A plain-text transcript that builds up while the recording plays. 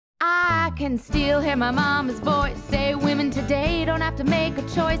I can still hear my mama's voice say women today don't have to make a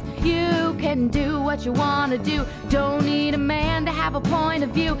choice. You can do what you want to do. Don't need a man to have a point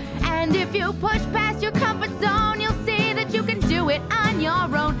of view. And if you push past your comfort zone, you'll see that you can do it on your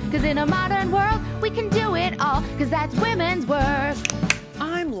own. Cause in a modern world, we can do it all. Cause that's women's work.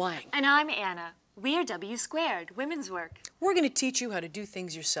 I'm Lang. And I'm Anna. We are W Squared, Women's Work. We're going to teach you how to do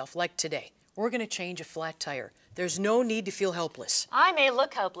things yourself, like today. We're going to change a flat tire. There's no need to feel helpless. I may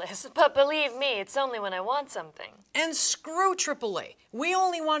look helpless, but believe me, it's only when I want something. And screw AAA. We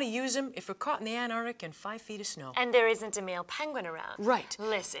only want to use them if we're caught in the Antarctic in 5 feet of snow. And there isn't a male penguin around. Right.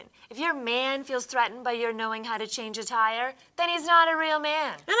 Listen, if your man feels threatened by your knowing how to change a tire, then he's not a real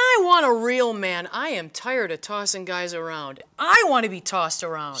man. And I want a real man. I am tired of tossing guys around. I want to be tossed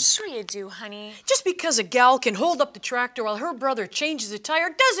around. Sure you do, honey. Just because a gal can hold up the tractor while her brother changes a tire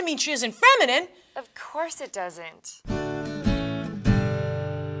doesn't mean she isn't feminine. Of course it doesn't.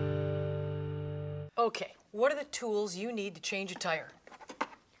 Okay, what are the tools you need to change a tire?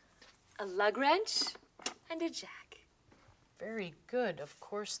 A lug wrench and a jack. Very good. Of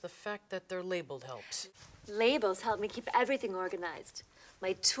course, the fact that they're labeled helps. Labels help me keep everything organized.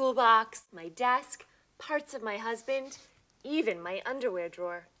 My toolbox, my desk, parts of my husband, even my underwear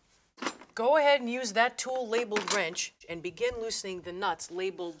drawer. Go ahead and use that tool labeled wrench and begin loosening the nuts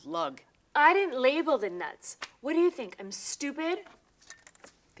labeled lug. I didn't label the nuts. What do you think, I'm stupid?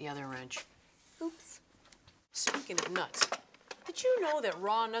 The other wrench. Oops. Speaking of nuts, did you know that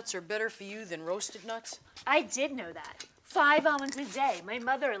raw nuts are better for you than roasted nuts? I did know that. 5 almonds a day, my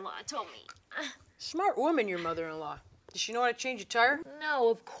mother-in-law told me. Smart woman, your mother-in-law. Does she know how to change a tire? No,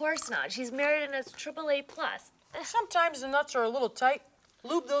 of course not. She's married and has AAA+. Sometimes the nuts are a little tight.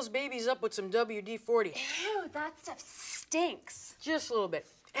 Lube those babies up with some WD-40. Ew, that stuff stinks. Just a little bit.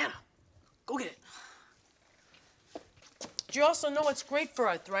 Anna, go get it. Do you also know what's great for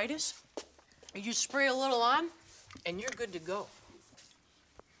arthritis? You just spray a little on, and you're good to go.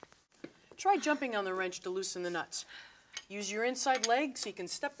 Try jumping on the wrench to loosen the nuts. Use your inside leg so you can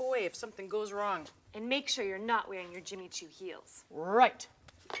step away if something goes wrong. And make sure you're not wearing your Jimmy Choo heels. Right.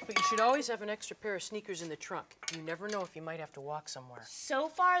 But you should always have an extra pair of sneakers in the trunk. You never know if you might have to walk somewhere. So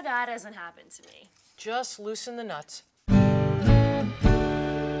far, that hasn't happened to me. Just loosen the nuts.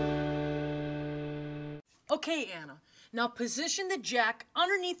 Okay, Anna. Now position the jack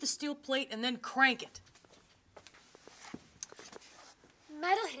underneath the steel plate and then crank it.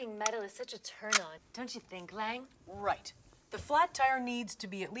 Metal hitting metal is such a turn-on, don't you think, Lang? Right. The flat tire needs to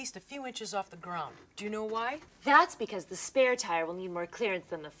be at least a few inches off the ground. Do you know why? That's because the spare tire will need more clearance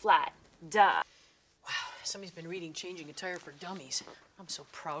than the flat. Duh. Wow, somebody's been reading Changing a Tire for Dummies. I'm so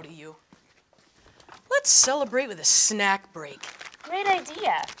proud of you. Let's celebrate with a snack break. Great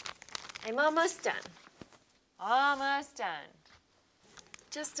idea. I'm almost done. Almost done.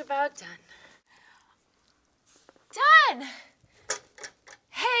 Just about done. Done!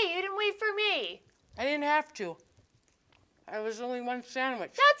 Hey, you didn't wait for me. I didn't have to. I was only one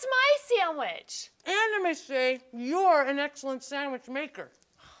sandwich. That's my sandwich. And I may say, you're an excellent sandwich maker.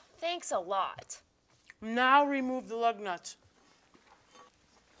 Thanks a lot. Now remove the lug nuts.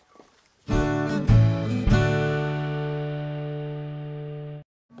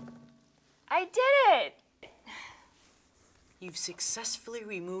 I did it! You've successfully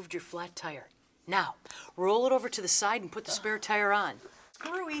removed your flat tire. Now, roll it over to the side and put the spare tire on.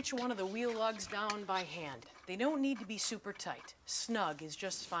 Screw each one of the wheel lugs down by hand. They don't need to be super tight. Snug is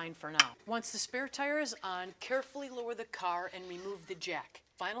just fine for now. Once the spare tire is on, carefully lower the car and remove the jack.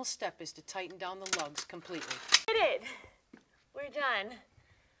 Final step is to tighten down the lugs completely. Did it! We're done.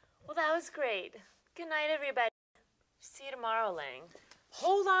 Well, that was great. Good night, everybody. See you tomorrow, Lang.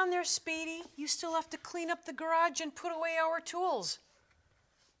 Hold on there, Speedy. You still have to clean up the garage and put away our tools.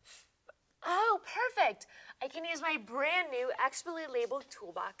 Oh, perfect. I can use my brand new expertly labeled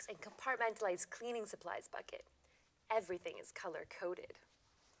toolbox and compartmentalized cleaning supplies bucket. Everything is color-coded.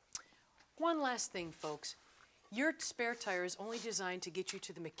 One last thing, folks. Your spare tire is only designed to get you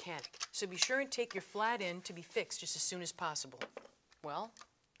to the mechanic, so be sure and take your flat in to be fixed just as soon as possible. Well,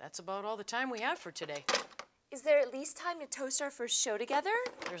 that's about all the time we have for today. Is there at least time to toast our first show together?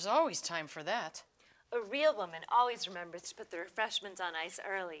 There's always time for that. A real woman always remembers to put the refreshments on ice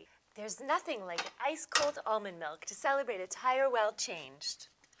early. There's nothing like ice-cold almond milk to celebrate a tire well changed.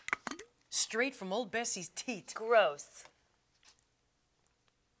 Straight from old Bessie's teat. Gross.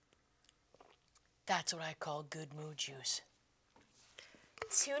 That's what I call good mood juice.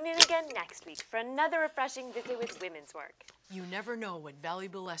 Tune in again next week for another refreshing visit with Women's Work. You never know what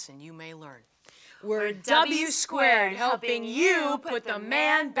valuable lesson you may learn. We're W Squared, helping you put the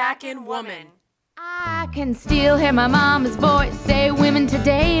man back in woman. I can still hear my mama's voice say women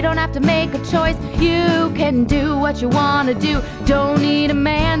today don't have to make a choice. You can do what you want to do. Don't need a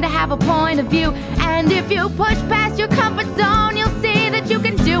man to have a point of view. And if you push past your comfort zone, you'll see that you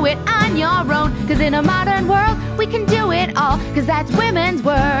can do it on your own. Cause in a modern world, we can do it all, cause that's women's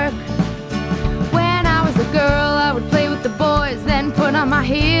work. When I was a girl, I would play with the boys, then put on my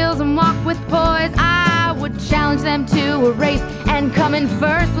heels and walk with poise. I would challenge them to a race and come in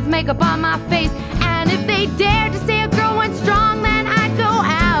first with makeup on my face. And if they dared to say a girl went strong, then I'd go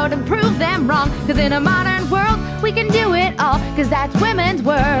out and prove them wrong. Cause in a modern world, we can do it all, cause that's women's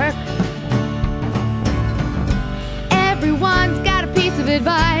work. Everyone's got a piece of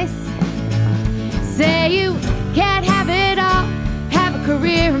advice. Say you can't have it all, have a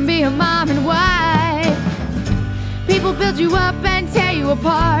career and be a mom and wife. People build you up and tear you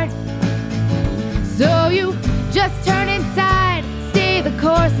apart, so you just turn inside, stay the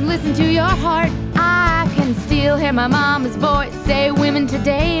course and listen to your heart. I can still hear my mama's voice say women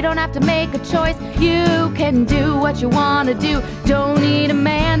today don't have to make a choice. You can do what you want to do. Don't need a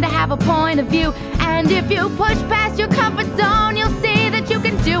man to have a point of view. And if you push past your comfort zone, you'll see that you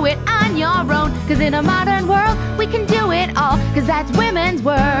can do it on your own. Cause in a modern world, we can do it all, cause that's women's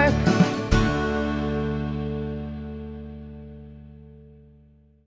work.